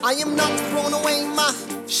I am not throwing away my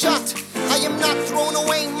shot. I am not throwing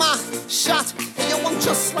away my shot. Hey, yo, I'm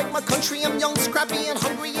just like my country. I'm young, scrappy, and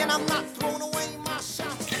hungry, and I'm not throwing away my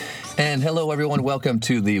shot. And hello, everyone. Welcome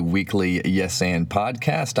to the weekly Yes and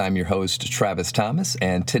podcast. I'm your host, Travis Thomas,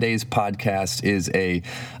 and today's podcast is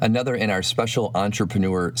another in our special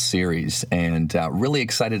entrepreneur series. And really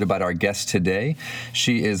excited about our guest today.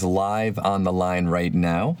 She is live on the line right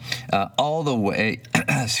now, all the way.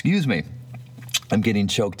 Excuse me. I'm getting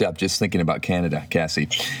choked up just thinking about Canada, Cassie.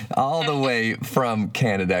 All the way from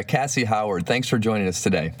Canada, Cassie Howard. Thanks for joining us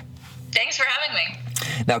today. Thanks for having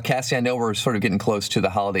me. Now, Cassie, I know we're sort of getting close to the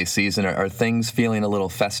holiday season. Are things feeling a little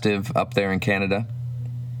festive up there in Canada?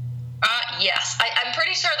 Yes. I'm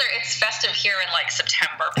pretty sure it's festive here in like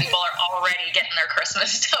September. People are already getting their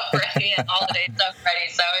Christmas stuff ready and holiday stuff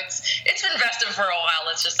ready. So it's been festive for a while.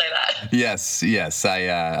 Let's just say that. Yes.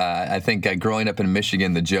 I think growing up in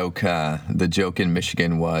Michigan, the joke in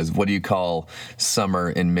Michigan was, "What do you call summer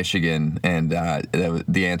in Michigan?" And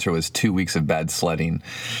the answer was 2 weeks of bad sledding.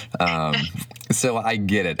 So I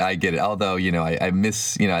get it. Although, I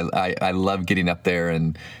miss, I love getting up there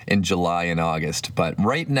in July and August. But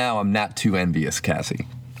right now, I'm not too envious, Cassie.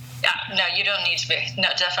 Yeah, no, you don't need to be. No,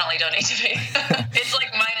 definitely don't need to be. It's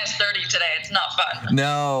like minus 30 today. It's not fun.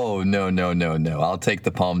 No. I'll take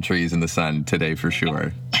the palm trees and the sun today for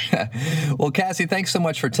sure. Well, Cassie, thanks so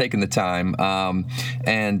much for taking the time,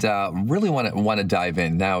 and really want to dive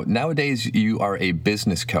in. Now, nowadays, you are a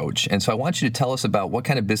business coach, and so I want you to tell us about what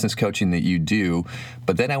kind of business coaching that you do,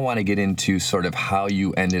 but then I want to get into sort of how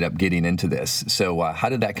you ended up getting into this. So how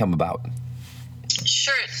did that come about?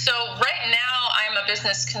 Sure. So right now I'm a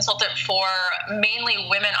business consultant for mainly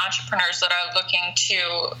women entrepreneurs that are looking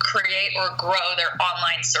to create or grow their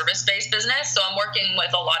online service-based business. So I'm working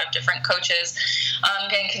with a lot of different coaches,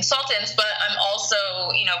 getting consultants, but I'm also,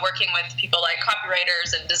 working with people like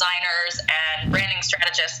copywriters and designers and branding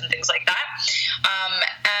strategists and things like that.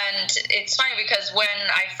 And it's funny because when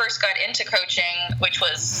I first got into coaching, which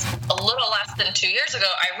was a little less than 2 years ago,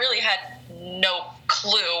 I really had no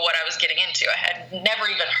clue what I was getting into. I had never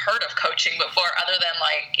even heard of coaching before, other than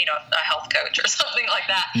a health coach or something like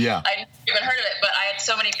that. Yeah. I'd never even heard of it, but I had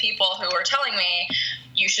so many people who were telling me,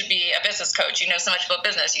 you should be a business coach. You know so much about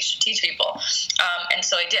business. You should teach people. And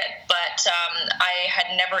so I did, but I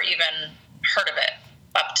had never even heard of it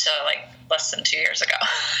up to less than 2 years ago.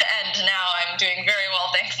 And now I'm doing very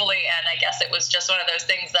well, thankfully. And I guess it was just one of those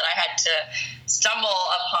things that I had to stumble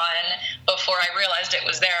upon before I realized it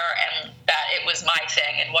was there and that it was my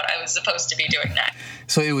thing and what I was supposed to be doing next.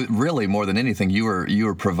 So it was really more than anything, you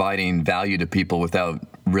were providing value to people without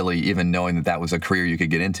really even knowing that was a career you could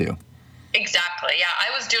get into. Exactly. Yeah.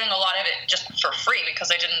 I was doing a lot of it just for free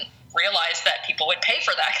because I didn't realize that people would pay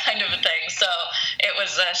for that kind of a thing. So it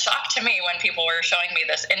was a shock to me when people were showing me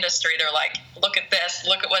this industry. They're like, look at this,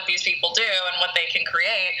 look at what these people do and what they can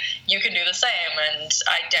create. You can do the same. And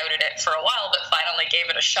I doubted it for a while, but finally gave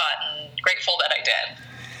it a shot and grateful that I did.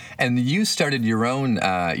 And you started your own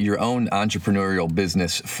entrepreneurial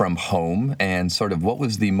business from home, and sort of what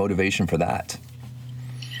was the motivation for that?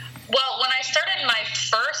 Well, when I started my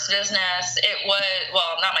first business, it was,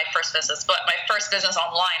 not my first business, but my first business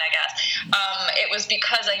online, I guess. It was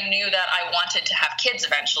because I knew that I wanted to have kids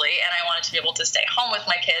eventually, and I wanted to be able to stay home with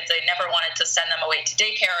my kids. I never wanted to send them away to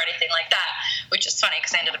daycare or anything like that, which is funny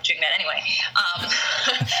because I ended up doing that anyway.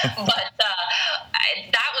 But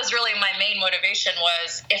that was really my main motivation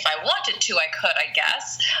was if I wanted to, I could, I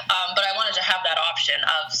guess. But I wanted to have that option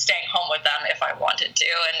of staying home with them if I wanted to,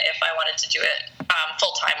 and if I wanted to do it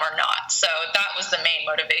full-time or not. So that was the main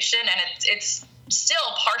motivation, and it's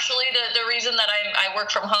still partially the reason that I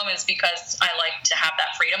work from home is because I like to have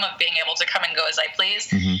that freedom of being able to come and go as I please.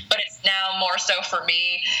 Mm-hmm. But it's now more so for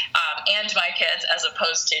me and my kids as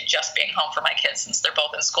opposed to just being home for my kids since they're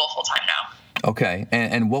both in school full-time now. Okay,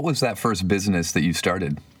 and what was that first business that you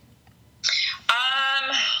started?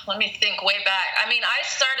 Let me think way back. I mean, I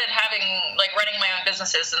started running my own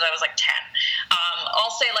businesses since I was 10.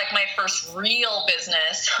 I'll say my first real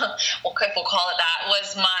business, if we'll call it that,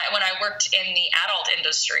 was when I worked in the adult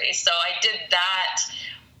industry. So I did that.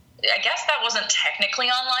 I guess that wasn't technically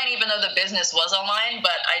online, even though the business was online,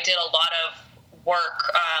 but I did a lot of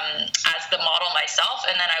work as the model myself,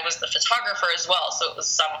 and then I was the photographer as well, so it was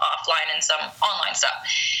some offline and some online stuff.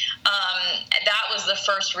 That was the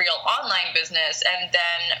first real online business, and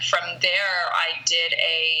then from there I did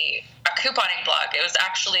a couponing blog. It was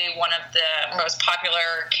actually one of the most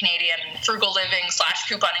popular Canadian frugal living /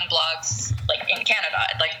 couponing blogs in Canada,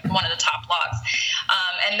 one of the top blogs.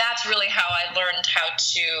 And that's really how I learned how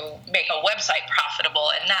to make a website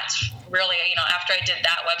profitable. And that's really, after I did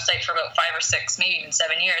that website for about 5 or 6, maybe even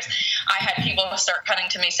 7 years, I had people start coming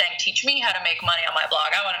to me saying, teach me how to make money on my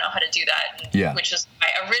blog. I want to know how to do that. Yeah. Which is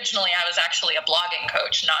why originally I was actually a blogging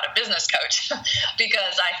coach, not a business coach,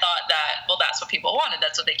 because I thought that, well, that's what people wanted.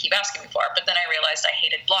 That's what they keep asking me for. But then I realized I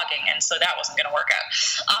hated blogging, and so that wasn't going to work out.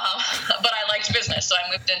 But I liked business, so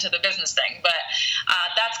I moved into the business thing. But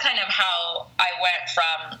that's kind of how I went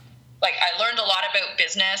from, I learned a lot about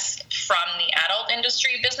business from the adult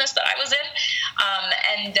industry business that I was in.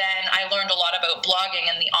 And then I learned a lot about blogging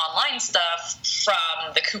and the online stuff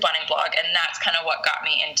from the couponing blog. And that's kind of what got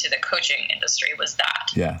me into the coaching industry, was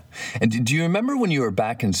that. Yeah. And do you remember when you were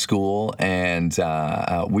back in school and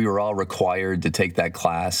we were all required to take that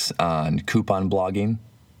class on coupon blogging?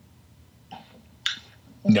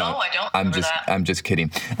 No, I don't remember that. I'm just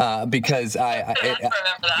kidding. Because I remember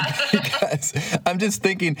that. Because I'm just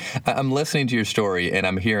thinking, I'm listening to your story and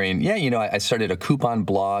I'm hearing, I started a coupon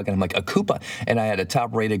blog, and I'm like, a coupon, and I had a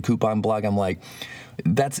top-rated coupon blog. I'm like,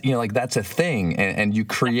 that's a thing, and you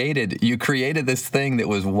created this thing that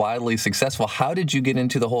was wildly successful. How did you get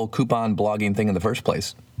into the whole coupon blogging thing in the first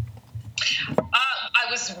place? I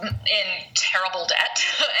was in terrible debt,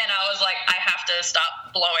 and I was like, I have to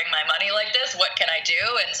stop blowing my money like this. What can I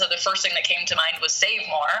do? And so the first thing that came to mind was save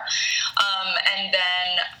more. And then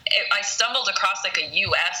I stumbled across a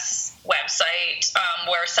U.S. website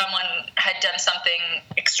where someone had done something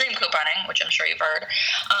extreme couponing, which I'm sure you've heard,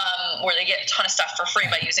 where they get a ton of stuff for free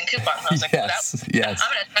by using coupons. And I was like, yes.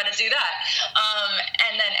 I'm going to try to do that.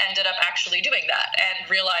 And then ended up actually doing that and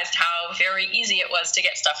realized how very easy it was to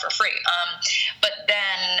get stuff for free. But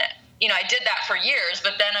then, I did that for years,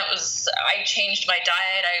 but then I changed my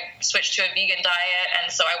diet. I switched to a vegan diet,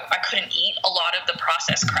 and so I couldn't eat a lot of the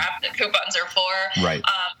processed crap that coupons are for. Right.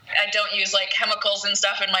 I don't use chemicals and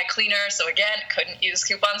stuff in my cleaner, so again, couldn't use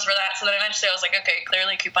coupons for that. So then eventually I was like, okay,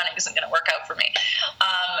 clearly couponing isn't going to work out for me.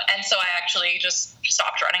 And so I actually just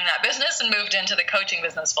stopped running that business and moved into the coaching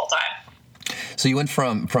business full time. So you went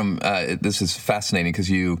from this is fascinating because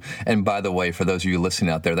and by the way, for those of you listening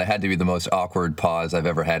out there, that had to be the most awkward pause I've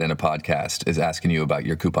ever had in a podcast, is asking you about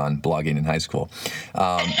your coupon blogging in high school.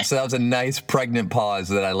 So that was a nice pregnant pause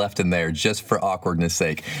that I left in there just for awkwardness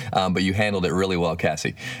sake. But you handled it really well,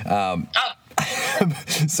 Cassie.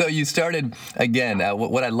 So you started, again,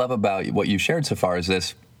 what I love about what you've shared so far is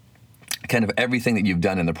this kind of everything that you've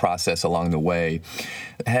done in the process along the way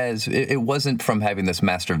it wasn't from having this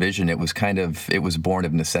master vision. It was born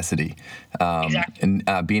of necessity. Exactly.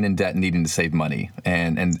 And being in debt and needing to save money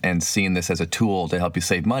and seeing this as a tool to help you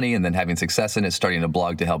save money, and then having success in it, starting a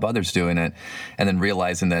blog to help others doing it, and then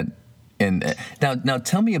realizing that. And now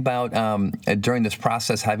tell me about during this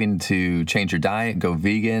process having to change your diet, go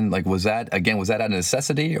vegan. Was that out of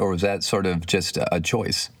necessity, or was that sort of just a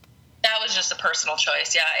choice? That was just a personal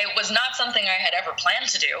choice. Yeah, it was not something I had ever planned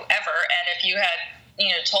to do, ever. And if you had,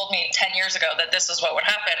 told me 10 years ago that this is what would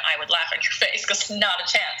happen, I would laugh in your face, because not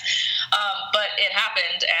a chance. But it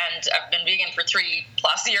happened, and I've been vegan for 3+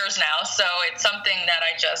 years now. So it's something that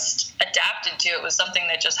I just adapted to. It was something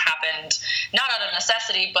that just happened, not out of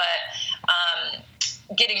necessity,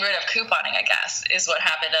 but getting rid of couponing, I guess, is what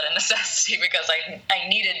happened out of necessity, because I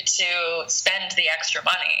needed to spend the extra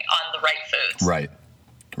money on the right foods. Right.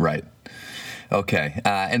 Okay.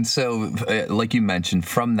 And so, like you mentioned,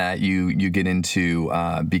 from that, you get into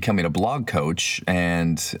becoming a blog coach,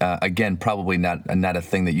 and again, probably not a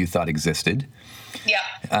thing that you thought existed. Yeah.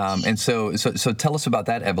 And so tell us about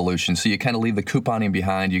that evolution. So you kind of leave the couponing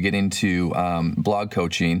behind, you get into blog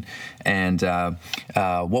coaching, and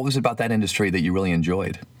what was it about that industry that you really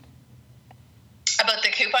enjoyed? About the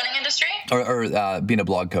couponing industry? Or being a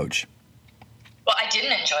blog coach? Well, I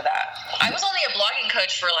didn't enjoy that. I was only a blogging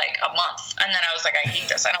coach for a month, and then I was like, I hate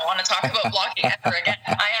this. I don't want to talk about blogging ever again.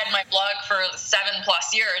 I had my blog for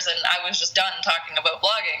 7+ years, and I was just done talking about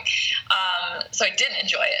blogging. So I didn't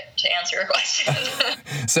enjoy it, to answer your question.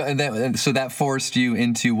 So that forced you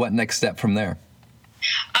into what next step from there?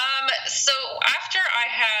 So after I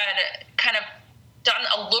had kind of done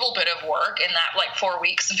a little bit of work in that 4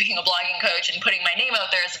 weeks of being a blogging coach and putting my name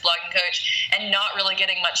out there as a blogging coach and not really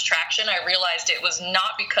getting much traction, I realized it was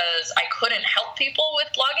not because I couldn't help people with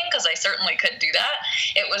blogging, because I certainly could do that.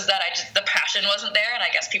 It was that the passion wasn't there, and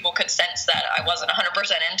I guess people could sense that I wasn't 100%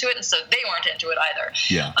 into it, and so they weren't into it either.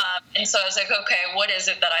 Yeah. And so I was like, okay, what is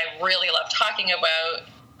it that I really love talking about?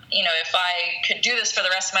 If I could do this for the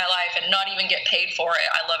rest of my life and not even get paid for it,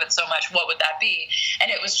 I love it so much, what would that be?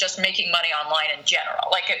 And it was just making money online in general.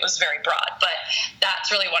 It was very broad, but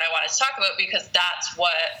that's really what I wanted to talk about, because that's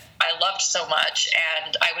what I loved so much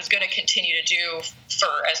and I was going to continue to do for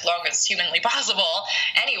as long as humanly possible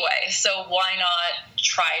anyway. So why not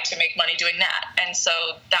try to make money doing that? And so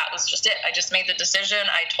that was just it. I just made the decision.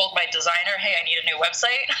 I told my designer, hey, I need a new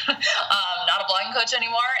website, not a blogging coach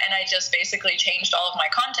anymore. And I just basically changed all of my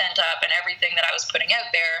content up and everything that I was putting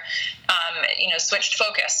out there, switched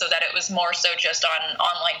focus so that it was more so just on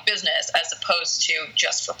online business as opposed to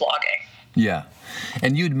just for blogging. Yeah.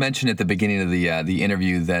 And you'd mentioned at the beginning of the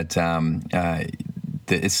interview that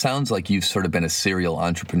it sounds like you've sort of been a serial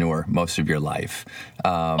entrepreneur most of your life.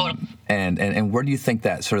 And where do you think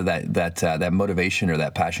that sort of that motivation or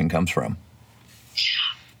that passion comes from?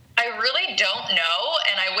 I really don't know,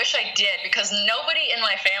 and I wish I did, because nobody in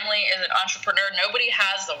my family is an entrepreneur. Nobody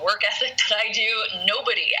has the work ethic that I do.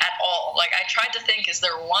 Nobody at all. Like, I tried to think, is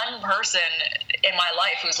there one person in my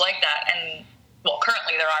life who's like that? And well,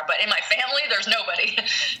 currently there are, but in my family, there's nobody,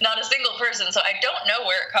 not a single person. So I don't know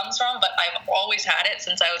where it comes from, but I've always had it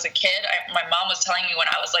since I was a kid. My mom was telling me when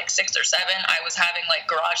I was like 6 or 7, I was having like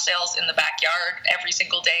garage sales in the backyard every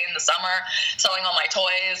single day in the summer, selling all my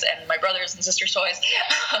toys and my brothers and sisters' toys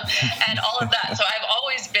and all of that. So I've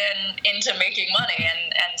always been into making money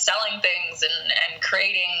and selling things and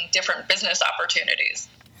creating different business opportunities.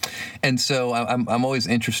 And so I'm always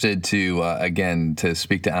interested to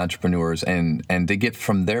speak to entrepreneurs and to get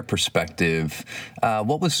from their perspective.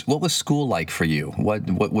 What was school like for you?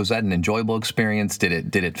 What was that an enjoyable experience?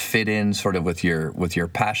 Did it fit in sort of with your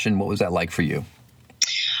passion? What was that like for you?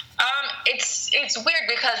 It's weird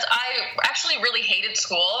because I actually really hated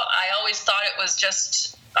school. I always thought it was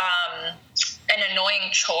just an annoying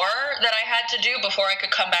chore that I had to do before I could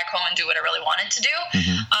come back home and do what I really wanted to do.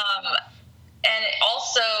 Mm-hmm. And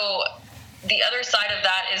also, the other side of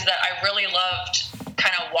that is that I really loved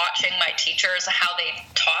kind of watching my teachers, how they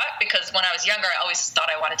taught, because when I was younger, I always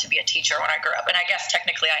thought I wanted to be a teacher when I grew up. And I guess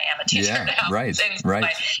technically I am a teacher now. Right. So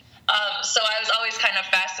I was always kind of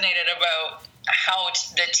fascinated about how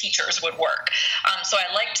the teachers would work. So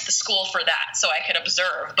I liked the school for that, so I could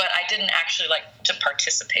observe, but I didn't actually like to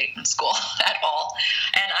participate in school at all.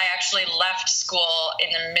 And I actually left school in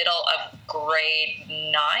the middle of grade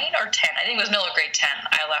 9 or 10. I think it was middle of grade 10.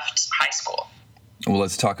 I left high school. Well,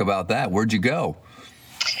 let's talk about that. Where'd you go?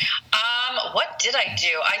 What did I do?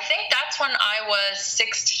 I think that's when I was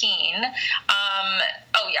 16.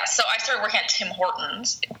 So I started working at Tim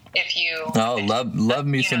Hortons. Love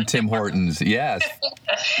me some Tim Hortons. Yes.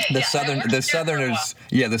 The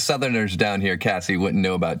Southerners down here, Cassie, wouldn't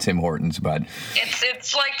know about Tim Hortons, but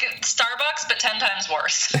it's like Starbucks, but 10 times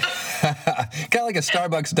worse. Kind of like a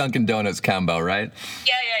Starbucks Dunkin' Donuts combo, right?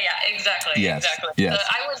 Yeah, exactly. Yes. Exactly. Yes. So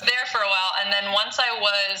I was there for a while, and then once I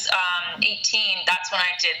was 18, that's when I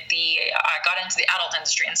got into the adult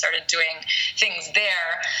industry and started doing things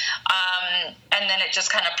there. And then it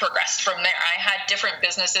just kind of progressed from there. I had different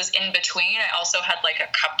businesses in between. I also had like a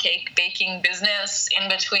cupcake baking business in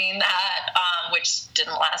between that, which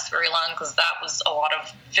didn't last very long because that was a lot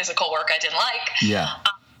of physical work I didn't like. Yeah.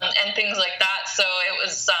 And things like that. So it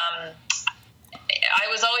was, I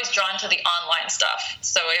was always drawn to the online stuff.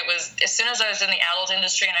 So it was, as soon as I was in the adult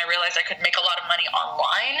industry and I realized I could make a lot of money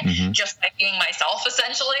online just by being myself,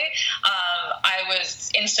 essentially, I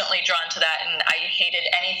was instantly drawn to that. And I hated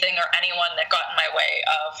anything or anyone that got in my way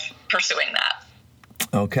of pursuing that.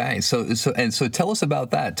 Okay, so tell us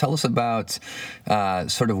about that. Tell us about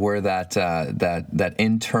sort of where that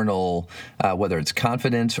internal, whether it's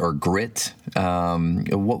confidence or grit,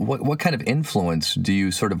 what kind of influence do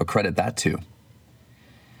you sort of accredit that to?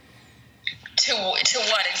 To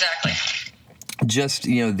what exactly? Just,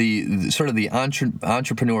 the sort of the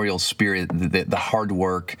entrepreneurial spirit, the hard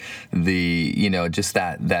work, just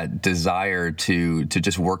that desire to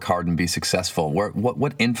just work hard and be successful.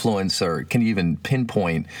 What influence, or can you even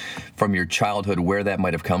pinpoint from your childhood where that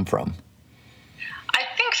might have come from? I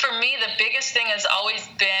think for me, the biggest thing has always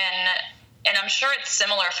been, and I'm sure it's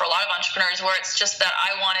similar for a lot of entrepreneurs, where it's just that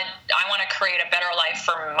I want to create a better life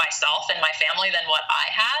for myself and my family than what I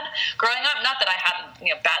had growing up. Not that I had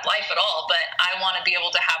a bad life at all, but I want to be able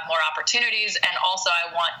to have more opportunities, and also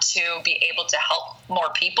I want to be able to help more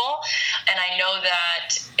people. And I know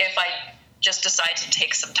that if I just decide to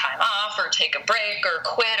take some time off or take a break or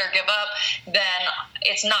quit or give up, then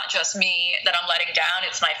it's not just me that I'm letting down.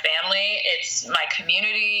 It's my family, it's my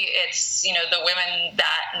community, it's, the women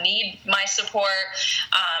that need my support.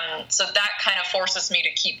 So that kind of forces me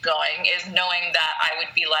to keep going, is knowing that I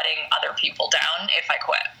would be letting other people down if I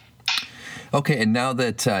quit. Okay. And now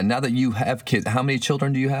that you have kids, how many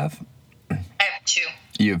children do you have? I have 2.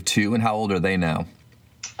 You have 2. And how old are they now?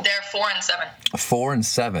 They're 4 and 7. 4 and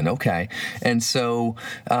 7, okay. And so,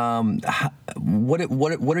 what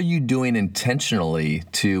are you doing intentionally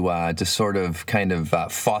to sort of kind of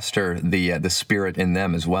foster the spirit in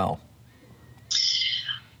them as well?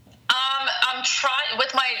 I'm trying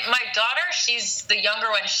with my daughter. She's the younger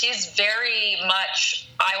one. She's very much,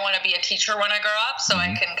 I want to be a teacher when I grow up, so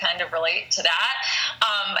I can kind of relate to that.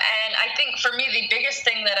 And I think for me, the biggest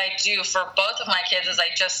thing that I do for both of my kids is I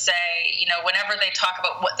just say, whenever they talk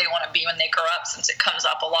about what they want to be when they grow up, since it comes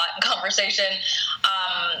up a lot in conversation,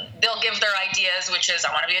 they'll give their ideas, which is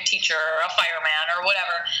I want to be a teacher or a fireman or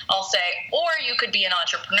whatever. I'll say, or you could be an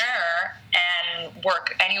entrepreneur and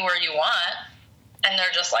work anywhere you want. And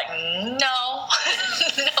they're just like, no, no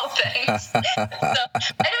thanks. So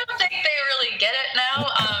I don't think they really get it now.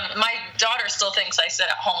 My daughter still thinks I sit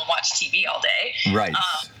at home and watch TV all day. Right.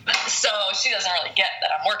 So she doesn't really get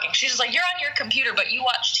that I'm working. She's just like, you're on your computer, but you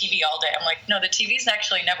watch TV all day. I'm like, no, the TV's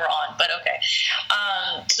actually never on, but okay.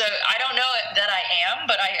 So I don't know that I am,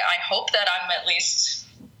 but I hope that I'm at least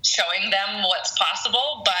showing them what's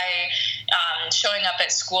possible by showing up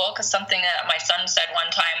at school, because something that my son said one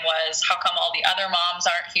time was, how come all the other moms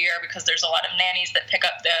aren't here, because there's a lot of nannies that pick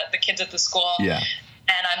up the kids at the school. Yeah.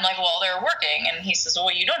 And I'm like, well, they're working. And he says,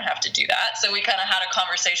 well, you don't have to do that. So we kind of had a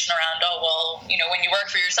conversation around, when you work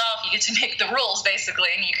for yourself, you get to make the rules, basically,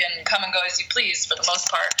 and you can come and go as you please for the most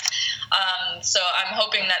part. So I'm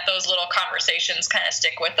hoping that those little conversations kind of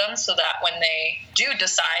stick with them, so that when they do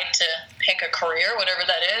decide to pick a career, whatever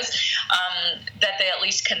that is, that they at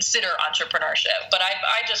least consider entrepreneurship. But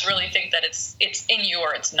I just really think that it's in you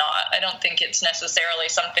or it's not. I don't think it's necessarily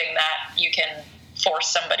something that you can force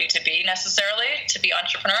somebody to be necessarily to be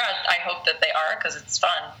entrepreneur. I hope that they are, because it's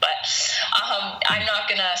fun, but I'm not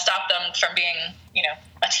going to stop them from being,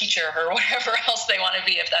 a teacher or whatever else they want to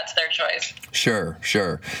be, if that's their choice. Sure.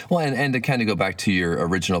 Well, and to kind of go back to your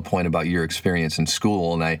original point about your experience in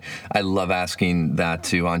school, and I love asking that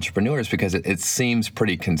to entrepreneurs, because it seems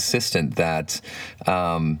pretty consistent that,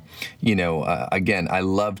 again, I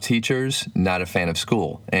love teachers, not a fan of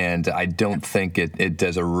school, and I don't think it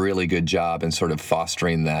does a really good job in sort of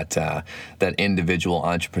fostering that individual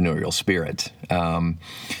entrepreneurial spirit. And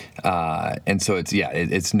so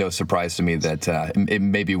it's no surprise to me that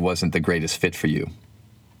it maybe wasn't the greatest fit for you.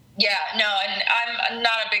 Yeah, no, and I'm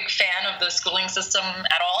not a big fan of the schooling system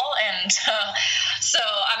at all, and so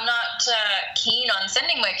I'm not keen on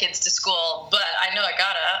sending my kids to school, but I know I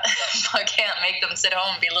gotta. I can't make them sit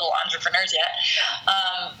home and be little entrepreneurs yet,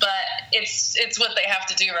 but it's what they have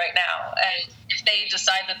to do right now, and if they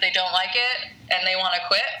decide that they don't like it and they want to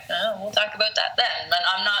quit, we'll talk about that then. And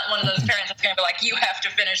I'm not one of those parents that's going to be like, you have to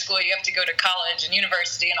finish school, you have to go to college and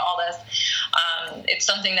university and all this. It's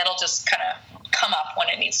something that'll just kind of come up when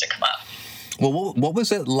it needs to come up. Well, what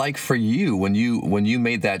was it like for you when you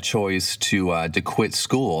made that choice to quit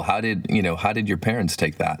school? How did your parents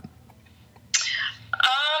take that?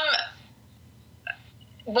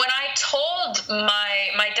 When I told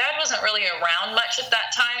my dad wasn't really around much at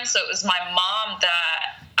that time, so it was my mom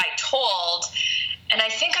that I told. And I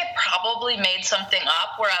think I probably made something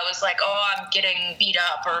up where I was like, I'm getting beat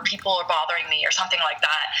up, or people are bothering me, or something like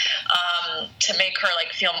that, to make her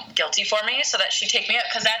feel guilty for me, so that she'd take me up.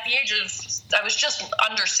 Because at the age of, I was just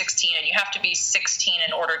under 16, and you have to be 16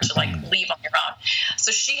 in order to leave on your own.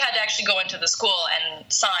 So she had to actually go into the school and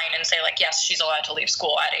sign and say yes, she's allowed to leave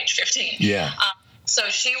school at age 15. Yeah. So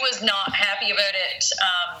she was not happy about it.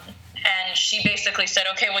 And she basically said,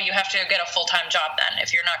 okay, well, you have to get a full-time job then.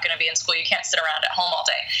 If you're not going to be in school, you can't sit around at home all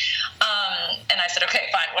day. And I said, okay,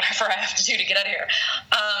 fine, whatever I have to do to get out of here.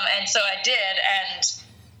 And so I did.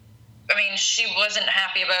 And she wasn't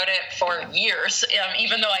happy about it for years.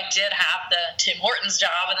 Even though I did have the Tim Hortons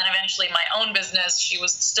job and then eventually my own business, she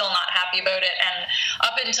was still not happy about it. And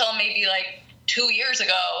up until maybe 2 years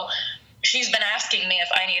ago, she's been asking me if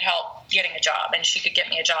I need help getting a job, and she could get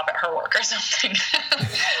me a job at her work or something,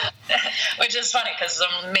 which is funny because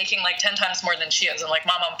I'm making 10 times more than she is. I'm like,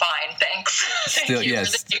 Mom, I'm fine. Thanks. Thank you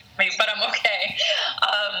for me, but I'm okay.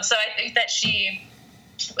 So I think that she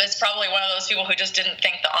was probably one of those people who just didn't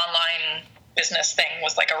think the online business thing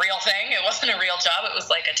was a real thing. It wasn't a real job. It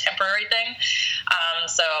was a temporary thing.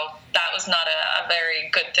 So that was not a very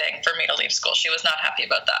good thing for me to leave school. She was not happy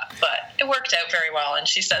about that, but it worked out very well. And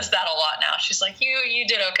she says that a lot now. She's like, you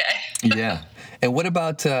did okay. Yeah. And what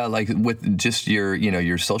about with just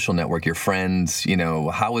your social network, your friends,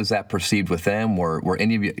 how was that perceived with them? Were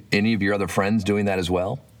any of your other friends doing that as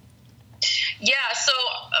well? Yeah. So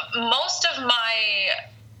most of my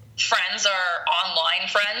friends are online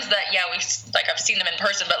friends that, I've seen them in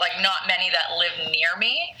person, but not many that live near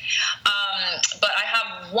me. But I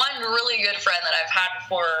have one really good friend that I've had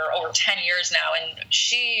for over 10 years now, and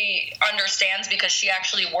she understands because she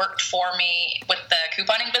actually worked for me with the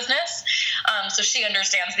couponing business. So she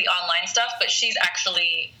understands the online stuff, but she's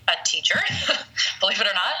actually a teacher, believe it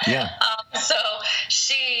or not. Yeah. So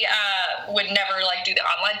she would never do the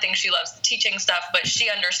online thing. She loves the teaching stuff, but she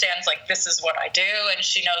understands this is what I do, and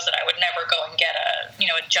she knows that I would never go and get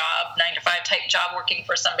a job, 9-to-5 type job working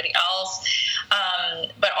for somebody else.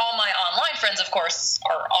 But all my online friends, of course,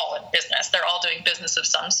 are all in business. They're all doing business of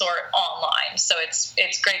some sort online. So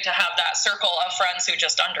it's great to have that circle of friends who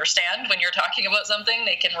just understand when you're talking about something,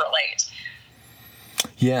 they can relate.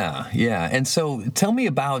 Yeah. And so tell me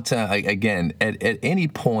about, again, at any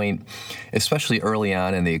point, especially early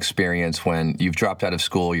on in the experience when you've dropped out of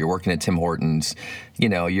school, you're working at Tim Hortons,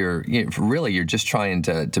 you're just trying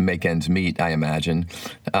to make ends meet, I imagine.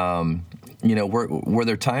 Were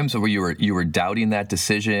there times where you were doubting that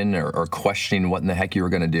decision or questioning what in the heck you were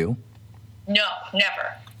going to do? No,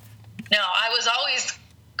 never. No, I was always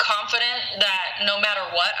confident that no matter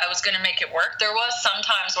what, I was going to make it work. There was some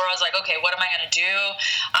times where I was like, okay, what am I going to do?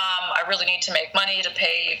 I really need to make money to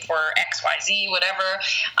pay for X, Y, Z, whatever.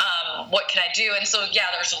 What can I do? And so,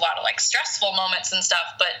 there's a lot of stressful moments and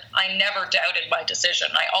stuff, but I never doubted my decision.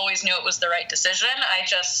 I always knew it was the right decision. I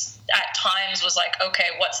just, at times, was like, okay,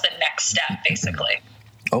 what's the next step, basically?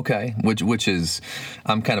 Okay, which is,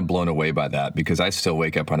 I'm kind of blown away by that because I still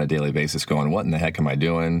wake up on a daily basis going, what in the heck am I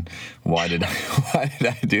doing? Why did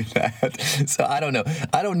I do that? So I don't know.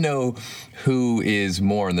 I don't know who is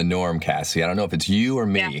more in the norm, Cassie. I don't know if it's you or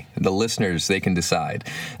me. Yeah. The listeners, they can decide.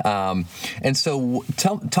 And so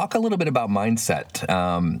talk a little bit about mindset,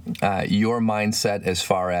 your mindset as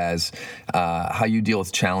far as how you deal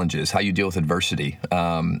with challenges, how you deal with adversity.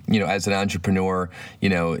 As an entrepreneur,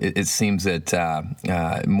 it seems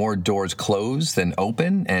that more doors close than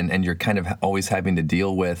open, and you're kind of always having to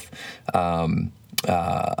deal with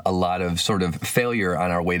a lot of sort of failure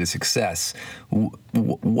on our way to success.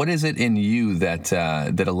 What is it in you that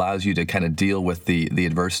allows you to kind of deal with the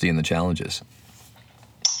adversity and the challenges?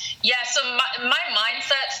 Yeah, so my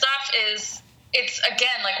mindset stuff is, it's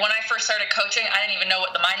again, when I first started coaching, I didn't even know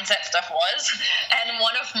what the mindset stuff was. And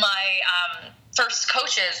one of my first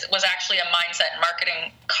coaches was actually a mindset and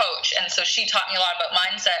marketing coach. And so she taught me a lot about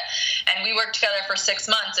mindset. And we worked together for 6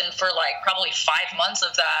 months. And for probably 5 months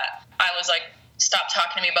of that, I was like, stop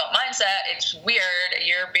talking to me about mindset. It's weird.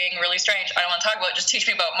 You're being really strange. I don't want to talk about it. Just teach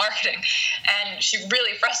me about marketing. And she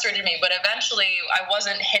really frustrated me. But eventually I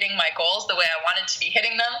wasn't hitting my goals the way I wanted to be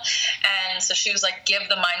hitting them. And so she was like, give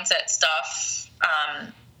the mindset stuff,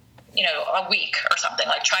 a week or something,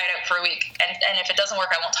 try it out for a week. And if it doesn't work,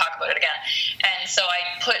 I won't talk about it again. And so I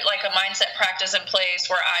put a mindset practice in place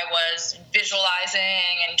where I was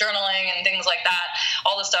visualizing and journaling and things like that,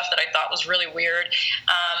 all the stuff that I thought was really weird.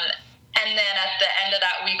 And then at the end of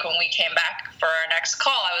that week, when we came back for our next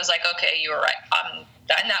call, I was like, okay, you were right.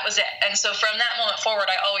 And that was it. And so from that moment forward,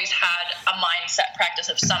 I always had a mindset practice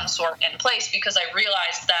of some sort in place because I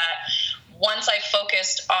realized that once I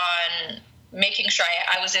focused on making sure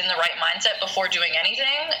I was in the right mindset before doing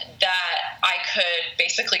anything, that I could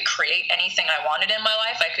basically create anything I wanted in my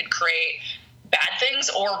life. I could create bad things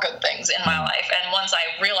or good things in my life. And once I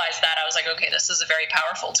realized that, I was like, okay, this is a very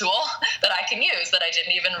powerful tool that I can use that I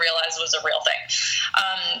didn't even realize was a real thing.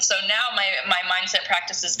 So now my mindset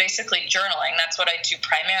practice is basically journaling. That's what I do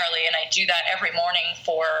primarily. And I do that every morning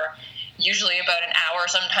for usually about an hour,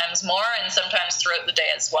 sometimes more, and sometimes throughout the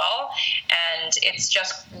day as well. And it's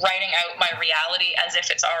just writing out my reality as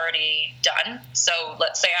if it's already done. So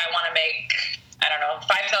let's say I want to make,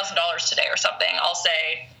 $5,000 today or something. I'll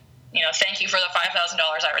say, thank you for the $5,000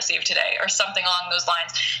 I received today or something along those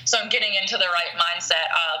lines. So I'm getting into the right mindset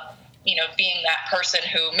of, being that person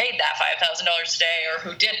who made that $5,000 today or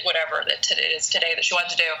who did whatever that it is today that she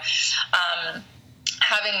wanted to do.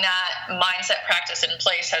 Having that mindset practice in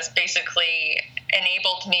place has basically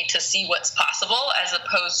enabled me to see what's possible as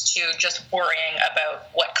opposed to just worrying about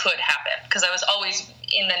what could happen. Because I was always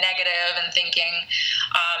in the negative and thinking,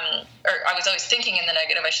 or I was always thinking in the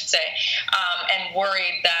negative, I should say, and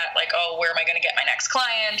worried that where am I going to get my next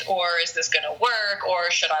client? Or is this going to work? Or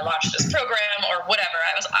should I launch this program or whatever?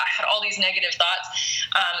 I had all these negative thoughts.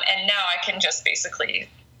 And now I can just basically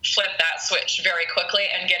flip that switch very quickly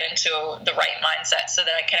and get into the right mindset so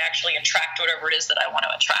that I can actually attract whatever it is that I want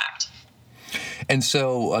to attract. And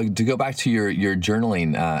so to go back to your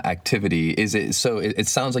journaling activity, it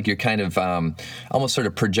sounds like you're kind of almost sort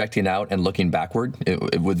of projecting out and looking backward.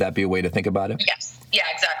 Would that be a way to think about it? Yes. Yeah,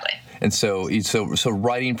 exactly. And so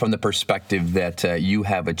writing from the perspective that you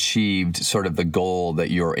have achieved sort of the goal that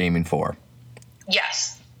you're aiming for.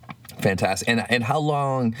 Yes. Fantastic. And how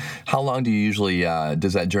long do you usually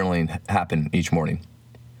does that journaling happen each morning?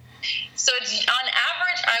 So it's on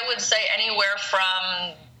average, I would say anywhere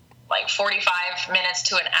from like 45 minutes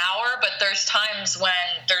to an hour, but there's times when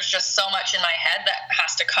there's just so much in my head that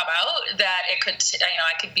has to come out that it could,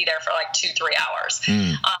 I could be there for like 2-3 hours.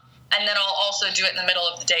 And then I'll also do it in the middle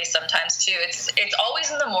of the day sometimes too. It's always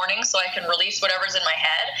in the morning so I can release whatever's in my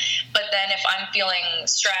head. But then if I'm feeling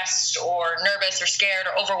stressed or nervous or scared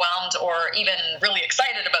or overwhelmed or even really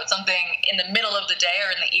excited about something in the middle of the day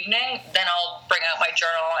or in the evening, then I'll bring out my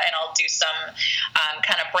journal and I'll do some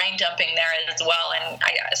kind of brain dumping there as well. And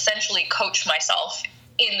I essentially coach myself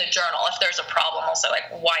in the journal. If there's a problem, I'll say like,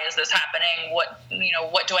 why is this happening? What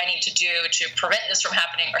do I need to do to prevent this from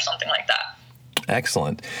happening or something like that?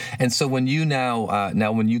 Excellent. And so when you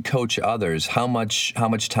now when you coach others, how much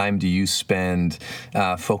time do you spend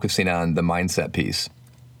focusing on the mindset piece?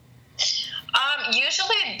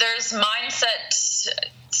 Usually there's mindset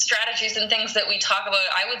strategies and things that we talk about,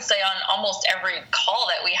 I would say, on almost every call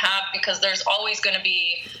that we have, because there's always going to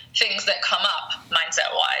be things that come up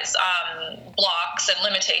mindset-wise. Blocks and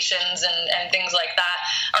limitations and things like that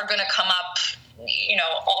are going to come up,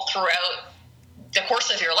 all throughout the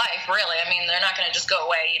course of your life, really. I mean, they're not going to just go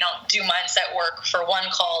away. You don't do mindset work for one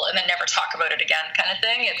call and then never talk about it again kind of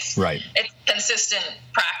thing. It's right. It's consistent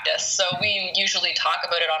practice. So we usually talk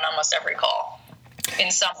about it on almost every call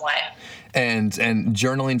in some way. And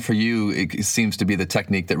journaling for you, it seems to be the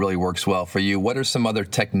technique that really works well for you. What are some other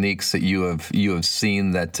techniques that you have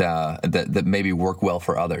seen that maybe work well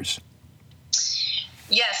for others?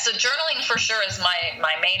 Yes, so journaling for sure is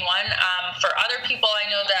my main one. For other people, I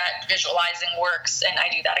know that visualizing works, and I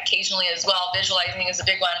do that occasionally as well. Visualizing is a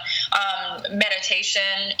big one.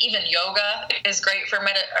 Meditation, even yoga is great for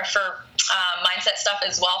mindset stuff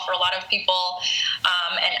as well for a lot of people,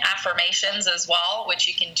 and affirmations as well, which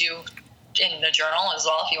you can do in the journal as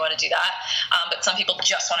well if you want to do that. But some people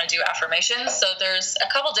just want to do affirmations. So there's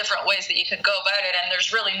a couple different ways that you can go about it, and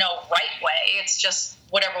there's really no right way. It's just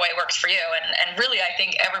whatever way works for you. And really, I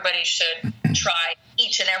think everybody should try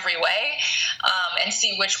each and every way and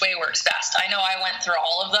see which way works best. I know I went through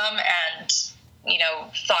all of them and,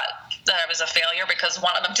 thought that I was a failure because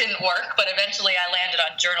one of them didn't work, but eventually I landed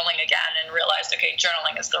on journaling again and realized, okay,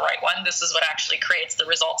 journaling is the right one. This is what actually creates the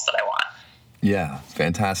results that I want. Yeah,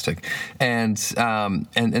 fantastic. And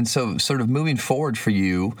so sort of moving forward for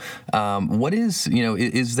you, what is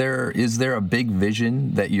there a big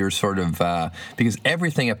vision that you're sort of, because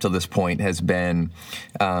everything up to this point has been,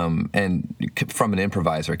 and from an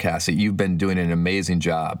improviser, Cassie, you've been doing an amazing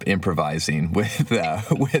job improvising with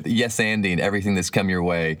yes-anding everything that's come your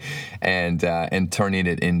way and turning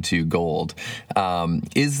it into gold.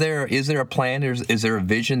 Is there a plan? Is there a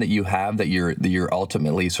vision that you have that you're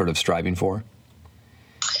ultimately sort of striving for?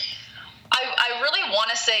 I really want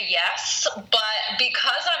to say yes, but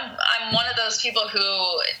because I'm one of those people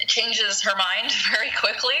who changes her mind very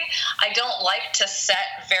quickly, I don't like to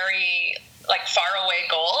set very far away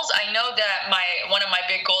goals. I know that one of my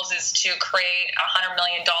big goals is to create $100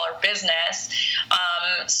 million business,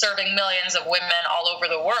 serving millions of women all over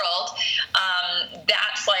the world.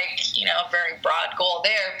 That's a very broad goal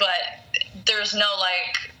there, but there's no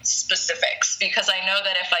specifics, because I know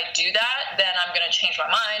that if I do that, then I'm going to change my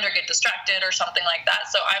mind or get distracted or something like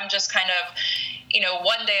that. So I'm just kind of,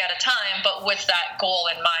 one day at a time, but with that goal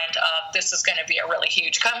in mind of this is going to be a really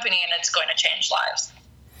huge company and it's going to change lives.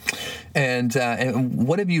 And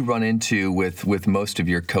what have you run into with most of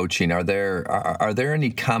your coaching? Are there any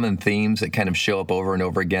common themes that kind of show up over and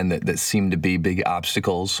over again that seem to be big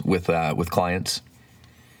obstacles with clients?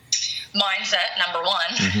 Mindset, number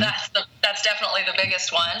one. Mm-hmm. That's definitely the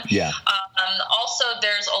biggest one. Yeah. Also,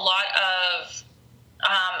 there's a lot of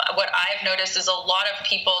what I've noticed is a lot of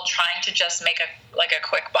people trying to just make a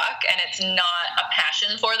quick buck, and it's not a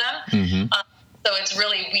passion for them. Mm-hmm. So it's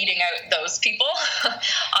really weeding out those people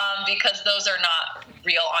because those are not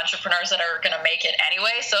real entrepreneurs that are going to make it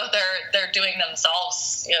anyway. So they're doing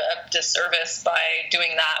themselves a disservice by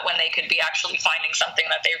doing that when they could be actually finding something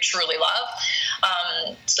that they truly love.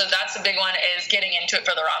 So that's a big one, is getting into it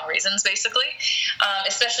for the wrong reasons, basically.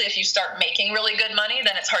 Especially if you start making really good money,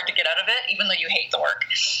 then it's hard to get out of it, even though you hate the work.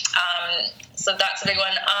 So that's a big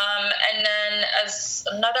one. And then as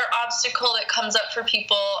another obstacle that comes up for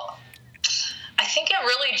people, I think it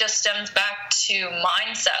really just stems back to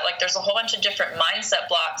mindset. There's a whole bunch of different mindset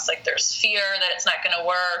blocks. There's fear that it's not going to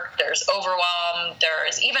work. There's overwhelm.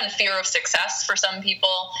 There's even fear of success for some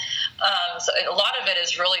people. So a lot of it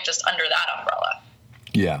is really just under that umbrella.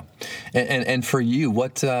 Yeah. And for you,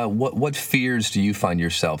 what fears do you find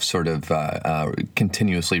yourself sort of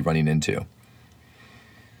continuously running into?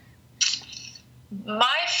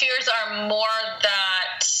 My fears are more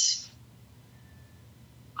that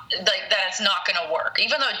it's not going to work,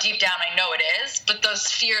 even though deep down I know it is, but those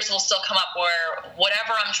fears will still come up where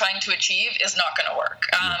whatever I'm trying to achieve is not going to work.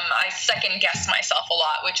 I second guess myself a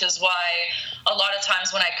lot, which is why a lot of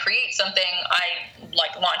times when I create something, I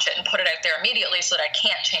launch it and put it out there immediately so that I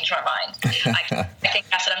can't change my mind. I can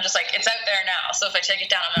guess it. I'm just it's out there now. So if I take it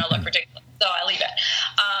down, I'm going to look ridiculous. So I leave it.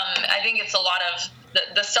 I think it's a lot of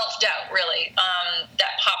the self-doubt really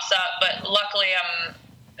that pops up, but luckily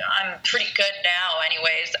I'm pretty good now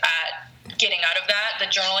anyways at getting out of that. The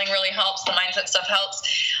journaling really helps. The mindset stuff helps.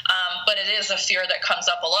 But it is a fear that comes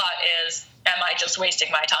up a lot is, am I just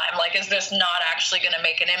wasting my time? Is this not actually going to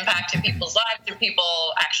make an impact in people's lives? Do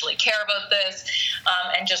people actually care about this?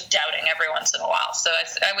 And just doubting every once in a while. So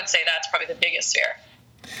I would say that's probably the biggest fear.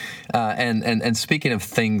 And speaking of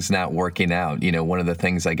things not working out, one of the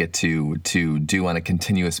things I get to do on a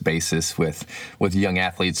continuous basis with young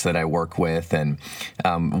athletes that I work with, and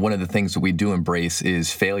one of the things that we do embrace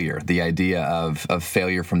is failure. The idea of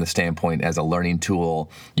failure from the standpoint as a learning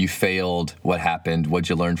tool. You failed. What happened? What'd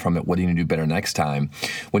you learn from it? What do you need to do better next time?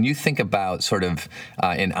 When you think about sort of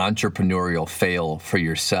an entrepreneurial fail for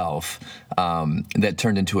yourself that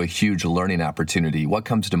turned into a huge learning opportunity, what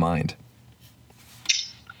comes to mind?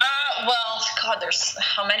 Well, God, there's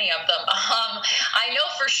how many of them? I know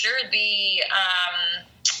for sure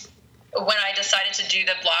when I decided to do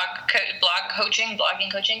the blogging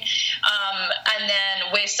coaching, and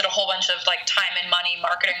then wasted a whole bunch of time and money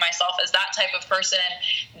marketing myself as that type of person.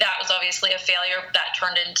 That was obviously a failure that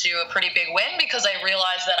turned into a pretty big win because I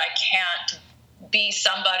realized that I can't be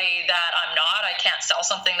somebody that I'm not. I can't sell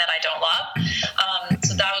something that I don't love.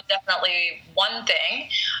 So that was definitely one thing.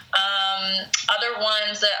 Other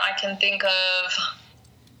ones that I can think of,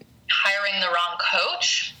 hiring the wrong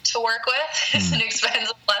coach to work with is an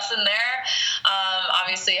expensive lesson there.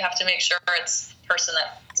 Obviously, you have to make sure it's a person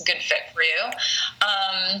that's a good fit for you.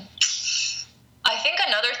 I think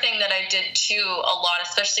another thing that I did too a lot,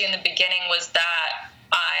 especially in the beginning, was that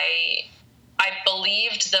I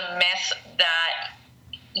believed the myth that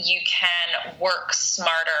you can work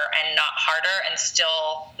smarter and not harder and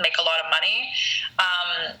still make a lot of money.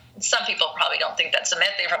 Some people probably don't think that's a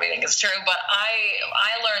myth. They probably think it's true. But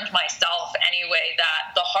I learned myself anyway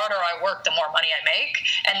that the harder I work, the more money I make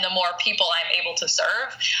and the more people I'm able to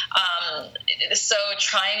serve. So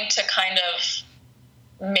trying to kind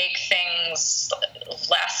of make things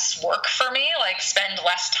less work for me, spend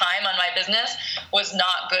less time on my business, was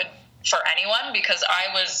not good for anyone, because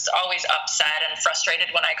I was always upset and frustrated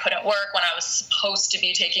when I couldn't work, when I was supposed to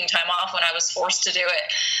be taking time off, when I was forced to do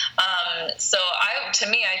it. So to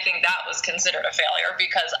me, I think that was considered a failure,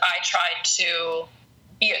 because I tried to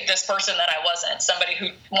be this person that I wasn't, somebody who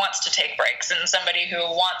wants to take breaks and somebody who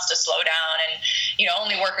wants to slow down and,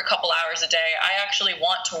 only work a couple hours a day. I actually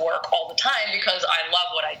want to work all the time because I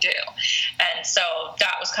love what I do. And so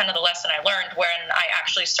that was kind of the lesson I learned when I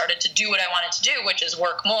actually started to do what I wanted to do, which is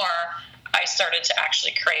work more. I started to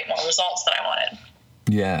actually create more results that I wanted.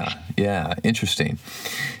 Yeah, interesting.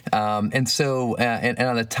 And so, and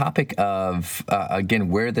on the topic of again,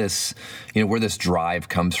 where this drive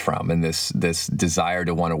comes from, and this desire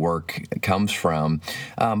to want to work comes from,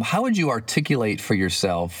 how would you articulate for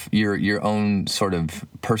yourself your own sort of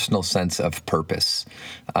personal sense of purpose?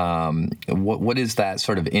 What is that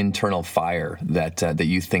sort of internal fire that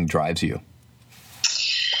you think drives you?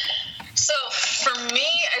 So for me,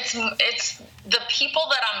 it's the people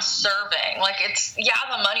that I'm serving.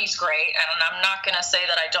 The money's great, and I'm not going to say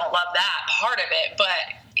that I don't love that part of it, but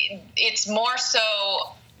it's more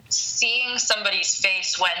so seeing somebody's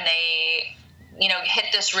face when they,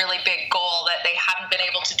 hit this really big goal that they haven't been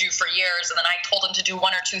able to do for years, and then I told them to do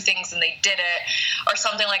one or two things and they did it, or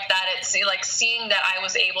something like that. It's seeing that I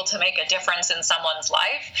was able to make a difference in someone's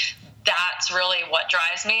life. That's really what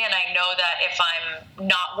drives me. And I know that if I'm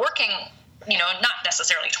not working, not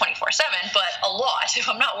necessarily 24/7, but a lot. If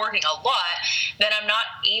I'm not working a lot, then I'm not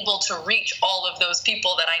able to reach all of those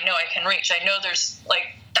people that I know I can reach. I know there's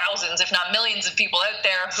thousands, if not millions of people out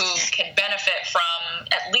there who can benefit from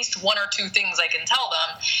at least one or two things I can tell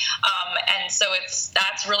them. And so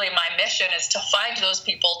that's really my mission, is to find those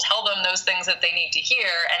people, tell them those things that they need to hear,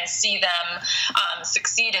 and see them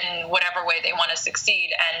succeed in whatever way they want to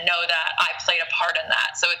succeed, and know that I played a part in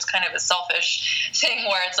that. So it's kind of a selfish thing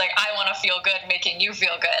where it's I want to feel good making you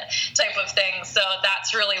feel good type of thing. So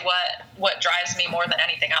that's really what drives me more than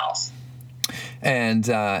anything else. And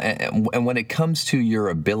when it comes to your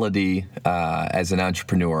ability as an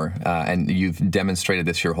entrepreneur, and you've demonstrated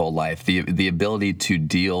this your whole life, the ability to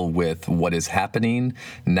deal with what is happening,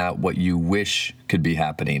 not what you wish could be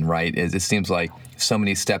happening, right? It seems like so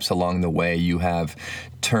many steps along the way you have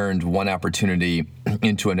turned one opportunity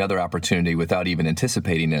into another opportunity without even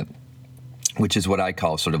anticipating it, which is what I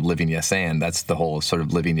call sort of living yes and. That's the whole sort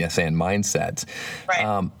of living yes and mindset.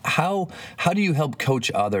 Right. How do you help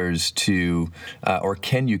coach others to, or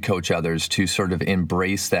can you coach others to sort of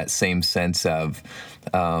embrace that same sense of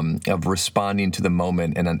responding to the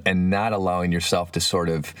moment and not allowing yourself to sort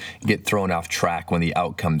of get thrown off track when the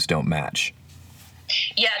outcomes don't match?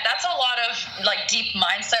 Yeah, that's a lot of like deep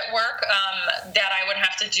mindset work that I would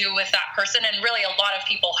have to do with that person. And really a lot of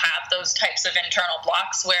people have those types of internal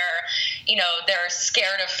blocks where, they're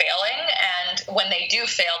scared of failing. And when they do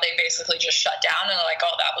fail, they basically just shut down and they're like,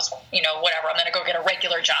 oh, that was, whatever. I'm going to go get a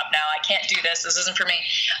regular job now. I can't do this. This isn't for me.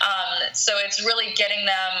 So it's really getting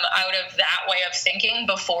them out of that way of thinking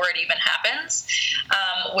before it even happens,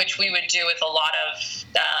 which we would do with a lot of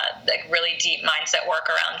like really deep mindset work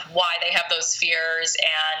around why they have those fears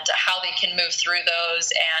and how they can move through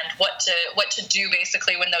those and what to do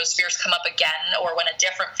basically when those fears come up again or when a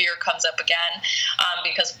different fear comes up again,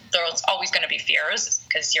 because there's always going to be fears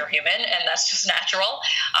because you're human and that's just natural.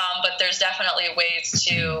 But there's definitely ways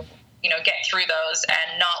to get through those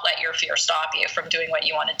and not let your fear stop you from doing what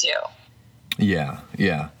you want to do. Yeah.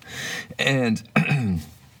 And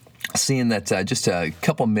seeing that just a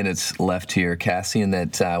couple minutes left here, Cassie, and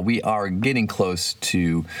that we are getting close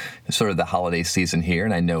to sort of the holiday season here,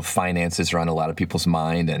 and I know finances are on a lot of people's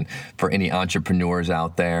mind, and for any entrepreneurs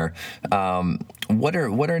out there, what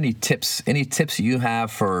are any tips you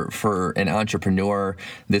have for an entrepreneur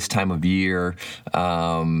this time of year?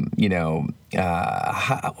 What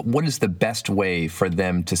is the best way for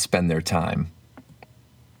them to spend their time?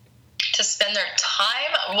 To spend their time?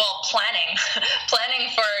 Well, planning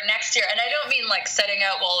for next year. And I don't mean like setting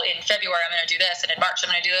out, well, in February I'm going to do this, and in March I'm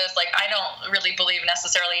going to do this. Like, I don't really believe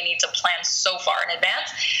necessarily you need to plan so far in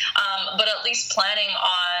advance, but at least planning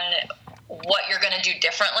on what you're going to do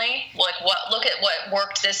differently. Like, look at what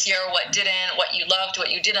worked this year, what didn't, what you loved, what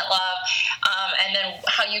you didn't love, and then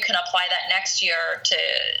how you can apply that next year to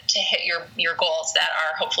hit your goals that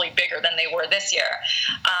are hopefully bigger than they were this year.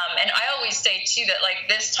 And I always say too that like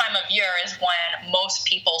this time of year is when most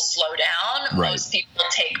people slow down, right. Most people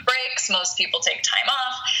take breaks, most people take time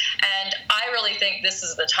off, and I really think this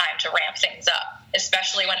is the time to ramp things up,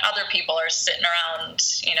 especially when other people are sitting around,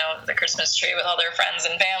 the Christmas tree with all their friends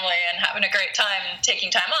and family and having a great time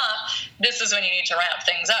taking time off. This is when you need to ramp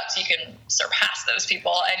things up so you can surpass those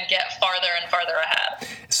people and get farther and farther ahead.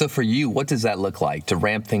 So for you, what does that look like to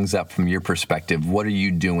ramp things up from your perspective? What are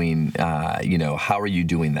you doing? How are you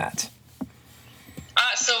doing that?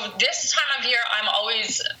 So this time of year, I'm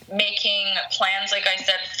always making plans, like I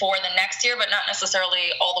said, for the next year, but not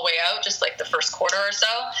necessarily all the way out, just like the first quarter or so.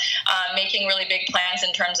 Making really big plans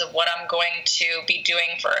in terms of what I'm going to be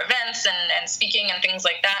doing for events and speaking and things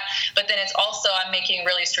like that. But then it's also, I'm making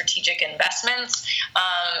really strategic investments.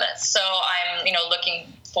 So I'm,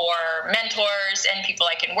 looking for mentors and people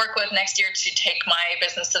I can work with next year to take my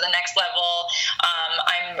business to the next level.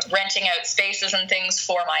 I'm renting out spaces and things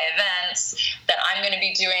for my events that I'm going to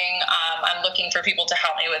be doing. I'm looking for people to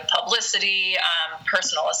help me with publicity,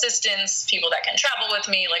 personal assistants, people that can travel with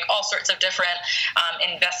me, like all sorts of different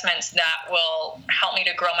investments that will help me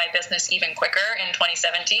to grow my business even quicker in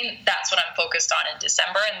 2017. That's what I'm focused on in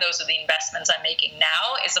December, and those are the investments I'm making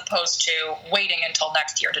now as opposed to waiting until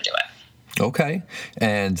next year to do it. Okay,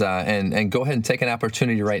 and go ahead and take an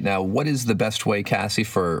opportunity right now. What is the best way, Cassie,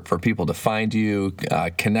 for people to find you,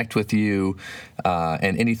 connect with you,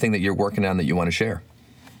 and anything that you're working on that you want to share?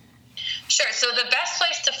 Sure. So the best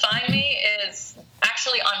place to find me is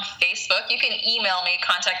actually on Facebook. You can email me,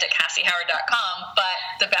 contact@cassiehoward.com, but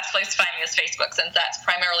the best place to find me is Facebook, since that's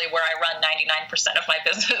primarily where I run 99% of my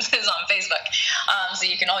business is on Facebook. So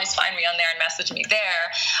you can always find me on there and message me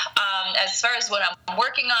there. As far as what I'm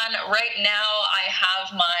working on right now, I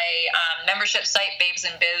have my membership site,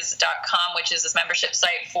 babesandbiz.com, which is this membership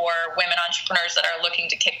site for women entrepreneurs that are looking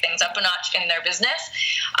to kick things up a notch in their business.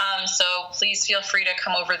 So please feel free to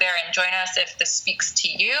come over there and join us if this speaks to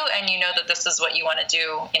you and you know that this is what you want to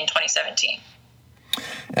do in 2017.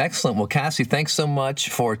 Excellent. Well, Cassie, thanks so much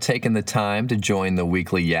for taking the time to join the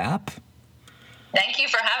Weekly Yap. Thank you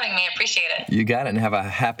for having me. Appreciate it. You got it, and have a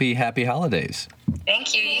happy holidays.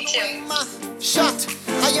 Thank you. You too. My shot.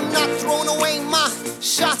 I am not throwing away my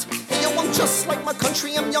shot. Yo, I'm just like my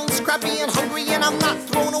country. I'm young, scrappy, and hungry, and I'm not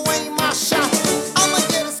throwing away my shot.